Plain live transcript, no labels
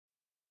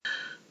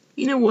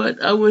You know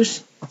what? I wish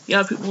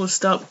y'all people would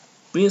stop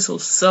being so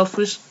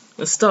selfish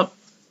and stop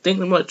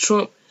thinking about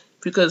Trump,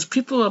 because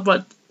people are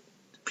about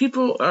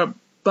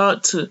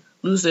to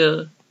lose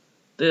their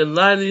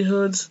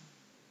livelihoods,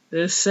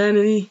 their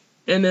sanity,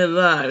 and their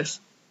lives.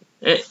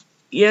 And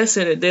yes,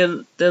 and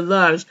their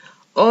lives,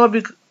 all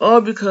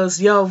because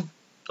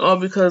all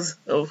because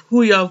of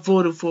who y'all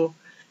voted for.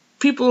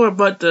 People are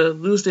about to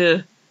lose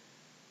their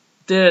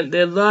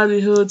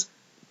livelihoods,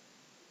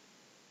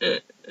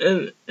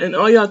 and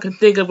all y'all can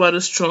think about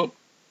is Trump.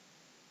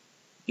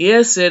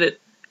 Yeah, said it.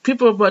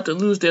 People are about to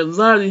lose their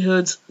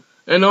livelihoods,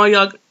 and all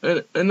y'all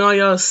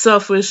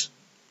selfish,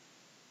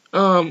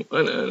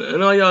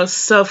 and all y'all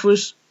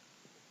selfish,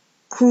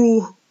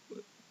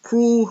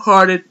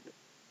 cruel-hearted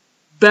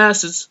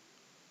bastards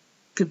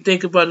can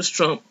think about is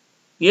Trump.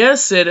 Yeah,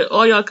 said it.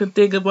 All y'all can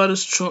think about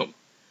is Trump,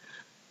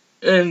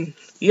 and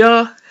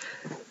y'all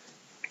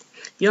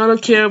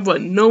don't care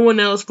about no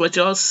one else but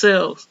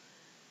yourselves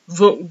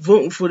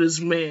voting for this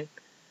man.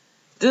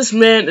 This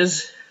man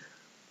is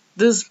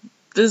this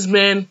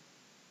man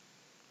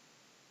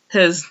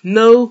has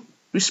no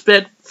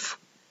respect.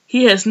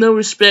 He has no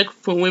respect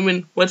for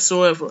women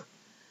whatsoever.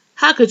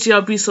 How could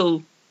y'all be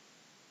so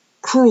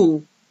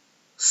cruel,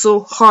 so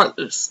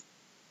heartless,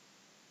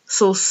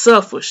 so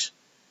selfish?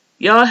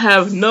 Y'all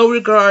have no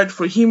regard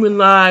for human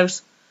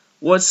lives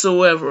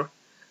whatsoever,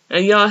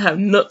 and y'all have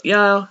no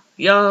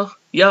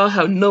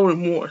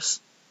remorse.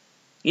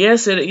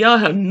 Yes, and y'all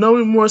have no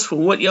remorse for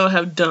what y'all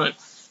have done,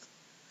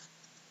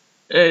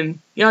 and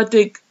y'all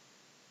think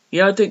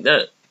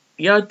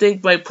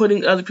by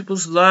putting other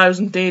people's lives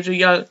in danger,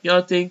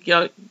 y'all think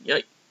y'all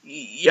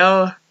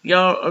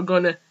are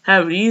gonna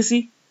have it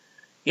easy.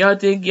 Y'all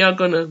think y'all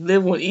gonna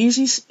live on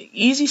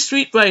easy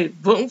street by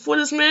voting for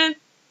this man?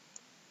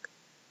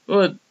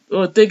 Or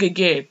think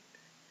again,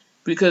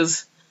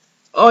 because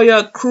all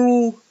y'all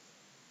cruel,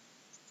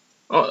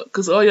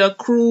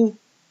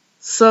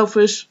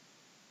 selfish,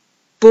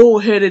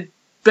 bullheaded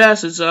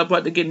bastards are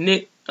about to get a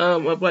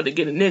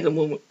nigga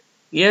moment.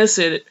 Yeah, I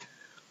said it.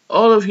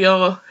 All of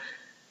y'all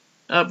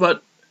are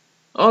about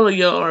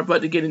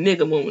to get a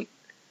nigga moment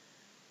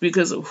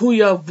because of who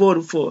y'all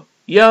voted for.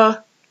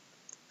 Y'all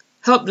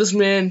help this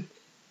man.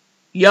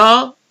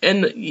 Y'all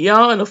and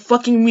the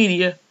fucking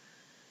media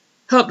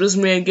help this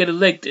man get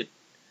elected.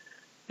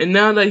 And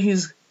now that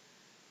he's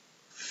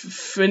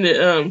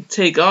finna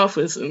take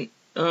office and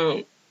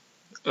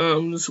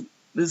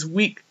this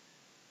week,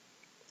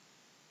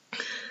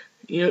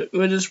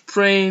 we're just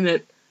praying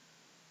that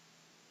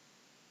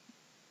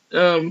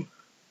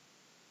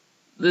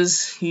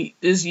this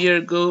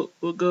year will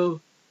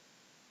go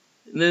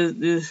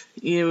this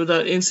year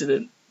without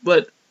incident,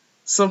 but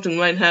something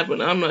might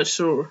happen. I'm not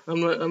sure.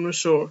 I'm not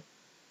sure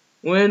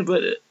when,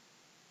 but it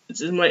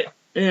just might.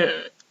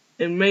 It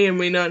may or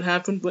may not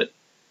happen, but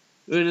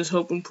we just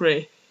hope and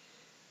pray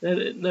that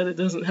it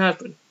doesn't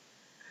happen.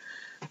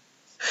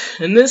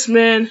 And this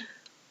man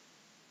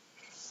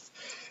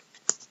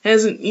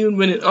hasn't even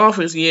been in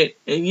office yet,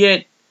 and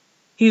yet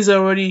he's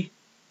already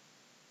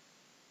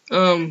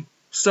trying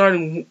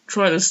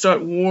to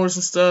start wars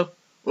and stuff,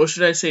 or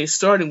should I say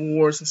starting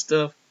wars and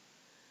stuff.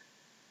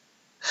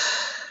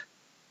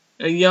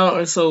 And y'all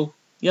have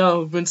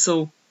been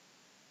so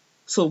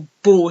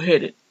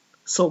bullheaded,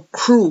 so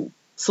cruel,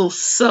 so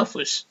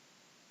selfish,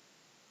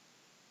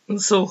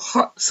 and so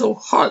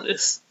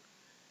heartless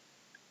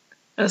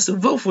as to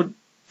vote for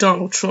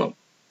Donald Trump.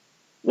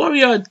 What were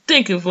y'all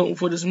thinking voting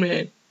for this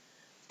man?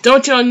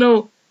 Don't y'all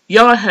know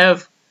y'all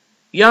have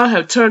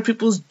turned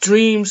people's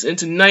dreams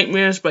into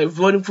nightmares by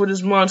voting for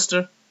this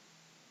monster?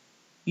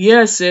 Yeah,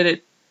 I said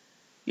it.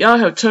 Y'all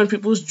have turned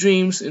people's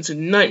dreams into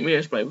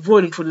nightmares by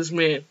voting for this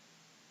man.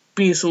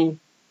 Being so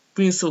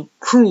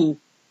cruel,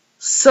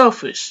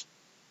 selfish,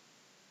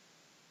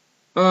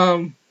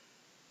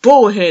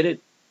 bullheaded,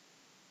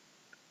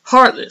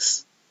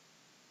 heartless.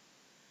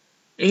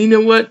 And you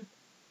know what?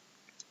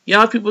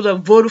 Y'all people that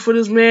voted for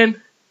this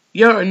man,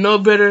 y'all are no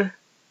better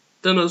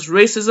than those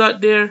racists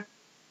out there.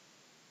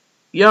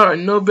 Y'all are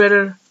no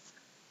better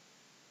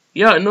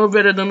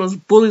than those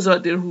bullies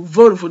out there who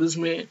voted for this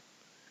man.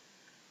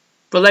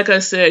 But like I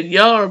said,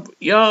 y'all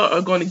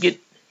are gonna get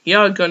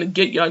y'all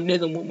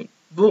nigga moment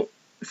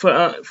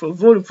for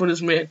voting for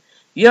this man.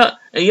 Y'all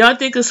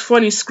think it's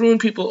funny screwing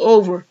people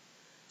over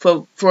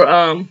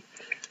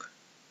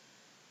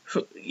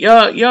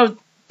y'all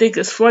think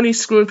it's funny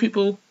screwing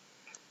people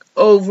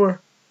over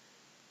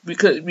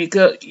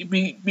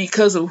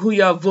because of who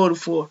y'all voted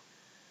for.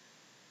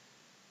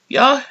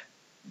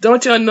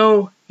 Don't y'all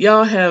know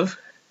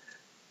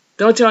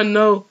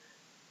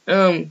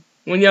when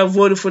y'all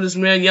voted for this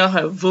man, y'all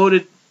have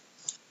voted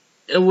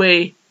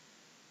away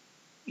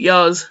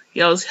y'all's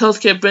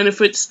healthcare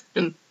benefits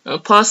and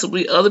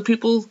possibly other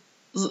people's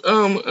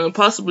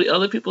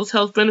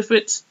health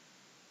benefits.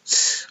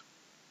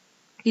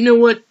 You know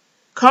what?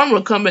 Karma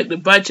will come back to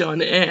bite y'all in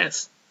the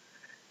ass.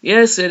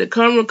 Yeah, I said it.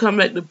 Karma will come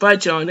back to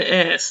bite y'all in the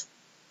ass.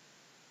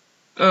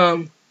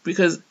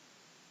 Because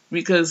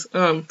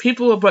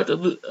people are about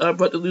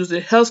to lose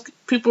their health.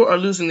 People are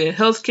losing their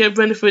healthcare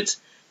benefits.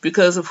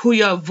 because of who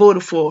y'all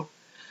voted for.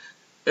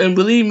 And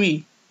believe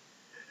me,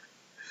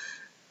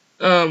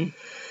 and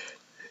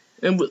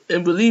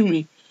believe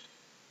me,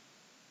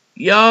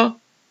 y'all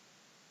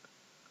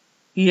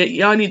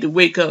need to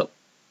wake up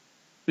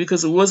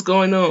because of what's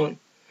going on.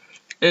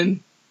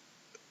 And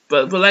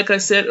but like I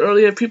said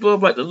earlier, people are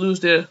about to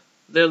lose their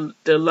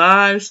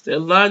lives, their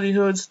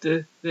livelihoods,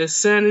 their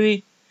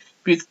sanity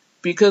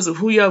because of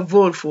who y'all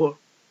voted for.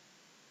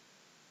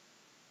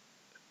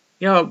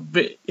 Y'all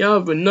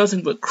have been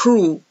nothing but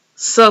cruel,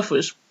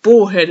 selfish,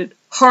 bullheaded,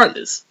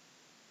 heartless,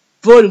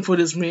 voting for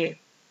this man.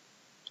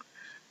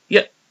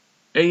 Yeah,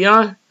 and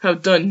y'all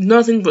have done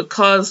nothing but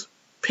cause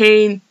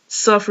pain,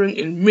 suffering,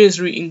 and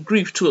misery and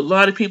grief to a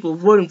lot of people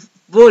voting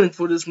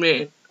for this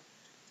man.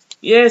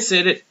 Yeah, I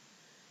said it.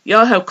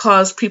 Y'all have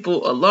caused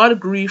people a lot of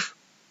grief,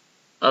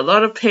 a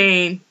lot of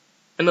pain,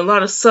 and a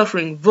lot of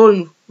suffering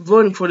voting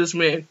for this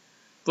man.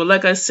 But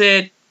like I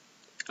said,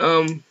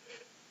 when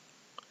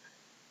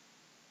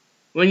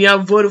y'all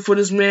voted for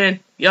this man,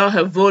 y'all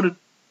have voted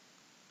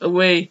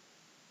away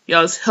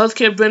y'all's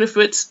healthcare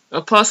benefits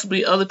and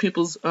possibly other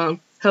people's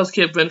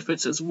healthcare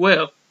benefits as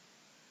well.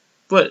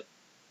 But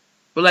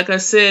like I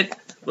said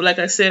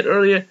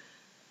earlier,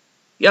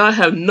 y'all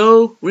have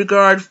no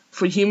regard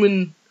for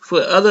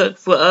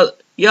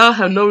y'all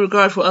have no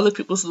regard for other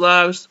people's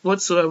lives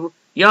whatsoever.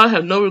 Y'all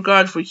have no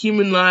regard for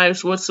human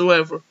lives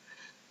whatsoever.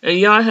 And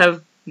y'all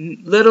have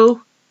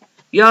little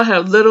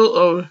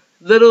or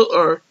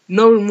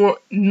no remorse.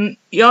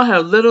 Y'all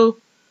have little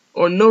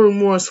or no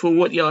remorse for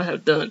what y'all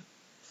have done.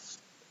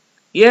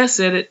 Yeah, I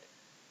said it.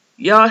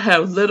 Y'all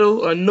have little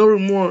or no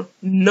remorse.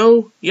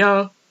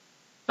 Y'all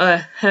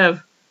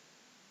have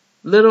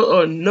little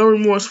or no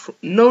remorse.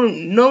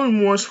 No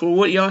remorse for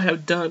what y'all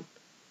have done,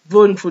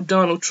 voting for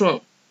Donald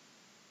Trump.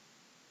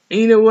 And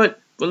you know what?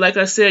 But like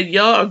I said,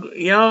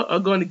 y'all are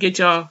going to get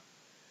y'all's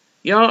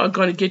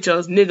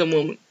nigga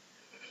moment.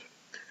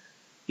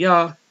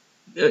 Y'all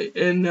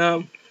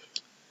and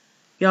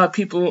y'all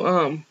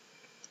people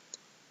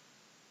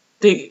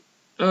they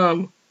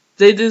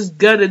just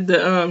gutted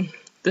the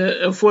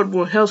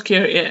Affordable Health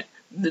Care Act.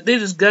 They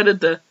just gutted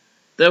the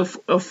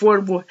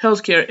Affordable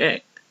Health Care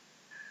Act.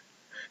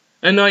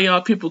 And all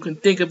y'all people can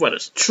think about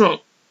is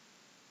Trump.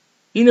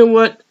 You know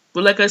what?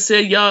 But like I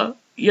said, y'all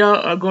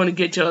are going to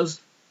get y'all's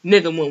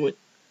nigga moment.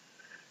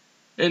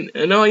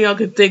 And all y'all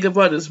can think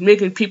about is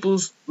making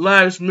people's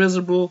lives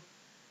miserable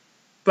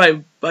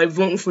by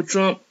voting for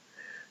Trump.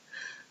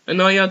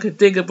 And all y'all can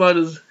think about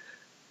is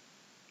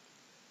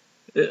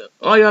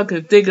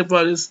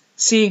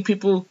seeing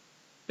people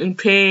in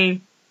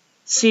pain,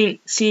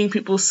 seeing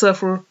people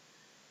suffer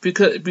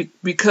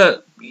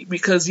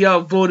because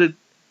y'all voted,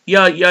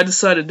 y'all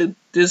decided to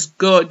just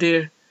go out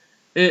there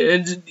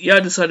and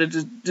y'all decided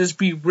to just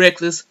be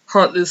reckless,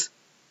 heartless,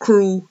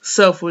 cruel,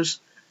 selfish,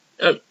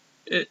 and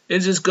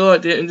just go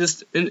out there and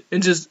just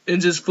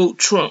vote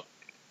Trump.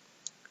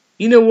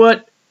 You know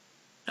what?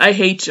 I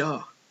hate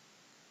y'all.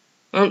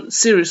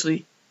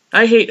 Seriously,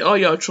 I hate all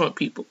y'all Trump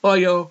people, all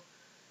y'all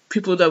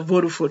people that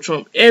voted for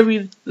Trump,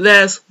 every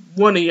last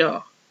one of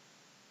y'all.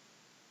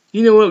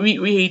 You know what?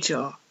 We hate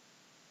y'all.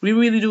 We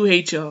really do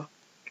hate y'all.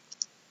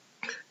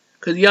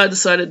 Cause y'all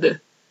decided to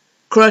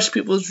crush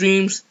people's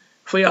dreams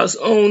for y'all's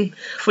own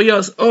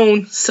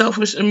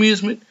selfish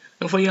amusement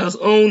and for y'all's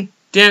own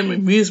damn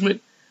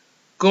amusement,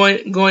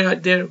 going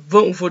out there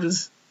voting for the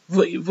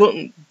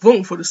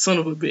son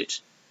of a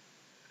bitch.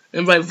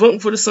 And by voting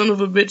for the son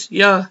of a bitch,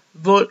 y'all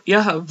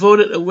have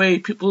voted away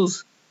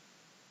people's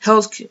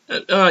health.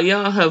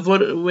 Y'all have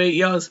voted away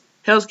y'all's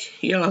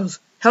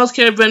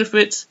healthcare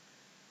benefits,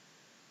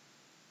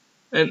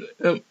 and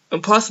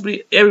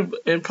possibly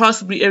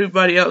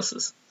everybody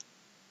else's.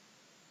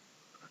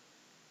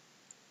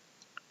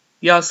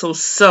 Y'all so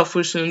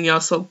selfish and y'all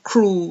so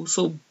cruel,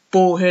 so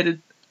bullheaded,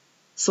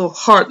 so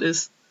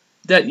heartless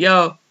that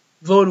y'all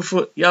voted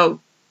for. Y'all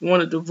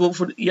wanted to vote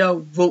for. Y'all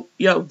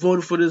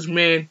voted for this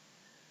man.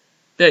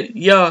 That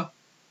y'all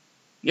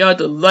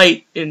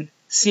delight in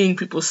seeing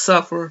people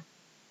suffer,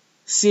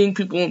 seeing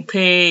people in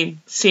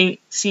pain, seeing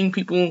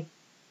people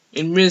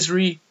in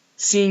misery,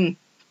 seeing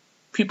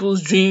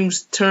people's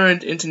dreams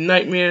turned into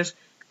nightmares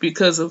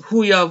because of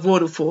who y'all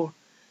voted for.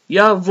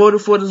 Y'all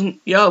voted for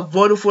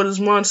this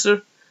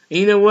monster. And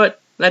you know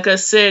what? Like I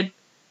said,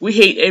 we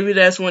hate every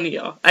last one of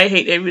y'all. I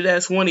hate every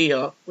last one of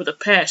y'all with a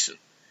passion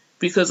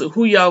because of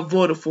who y'all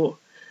voted for.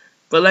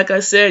 But like I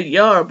said,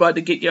 y'all are about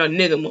to get y'all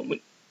nigga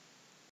moment.